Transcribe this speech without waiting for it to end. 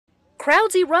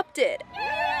Crowds erupted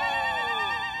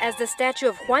as the statue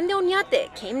of Juan de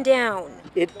Oñate came down.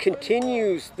 It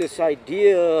continues this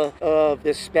idea of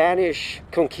the Spanish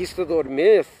conquistador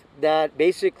myth that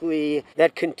basically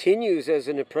continues as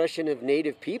an oppression of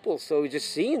native people. So just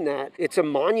seeing that, it's a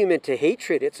monument to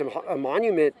hatred. It's a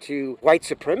monument to white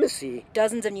supremacy.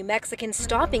 Dozens of New Mexicans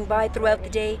stopping by throughout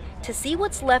the day to see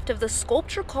what's left of the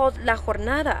sculpture called La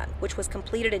Jornada, which was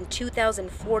completed in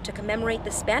 2004 to commemorate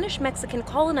the Spanish-Mexican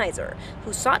colonizer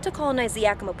who sought to colonize the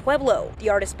Yakima Pueblo. The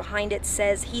artist behind it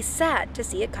says he's sad to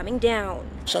see it coming down.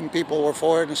 Some people were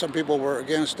for it and some people were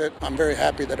against it. I'm very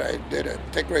happy that I did it.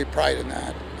 Take great pride in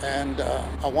that. And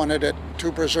I wanted it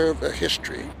to preserve a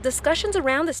history. Discussions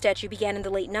around the statue began in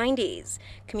the late 90s.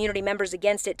 Community members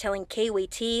against it telling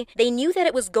KWT they knew that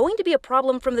it was going to be a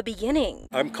problem from the beginning.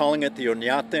 I'm calling it the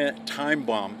Oñate time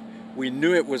bomb. We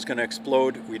knew it was going to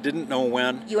explode. We didn't know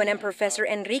when. UNM professor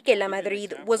Enrique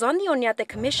Lamadrid was on the Oñate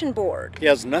Commission board. He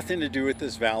has nothing to do with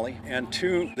this valley. And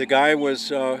two, the guy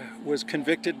was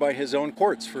convicted by his own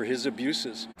courts for his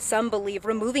abuses. Some believe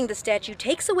removing the statue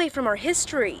takes away from our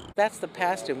history. That's the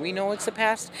past, and we know it's the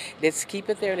past. Let's keep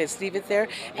it there, let's leave it there,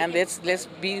 and let's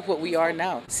be what we are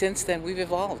now. Since then, we've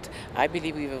evolved. I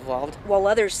believe we've evolved. While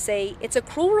others say it's a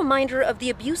cruel reminder of the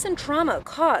abuse and trauma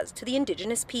caused to the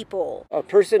indigenous people. A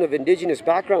person of indigenous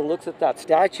background looks at that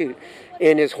statue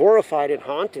and is horrified and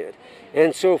haunted.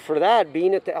 And so for that,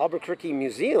 being at the Albuquerque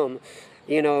Museum,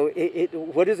 you know,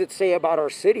 what does it say about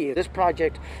our city? This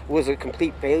project was a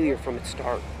complete failure from its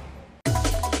start.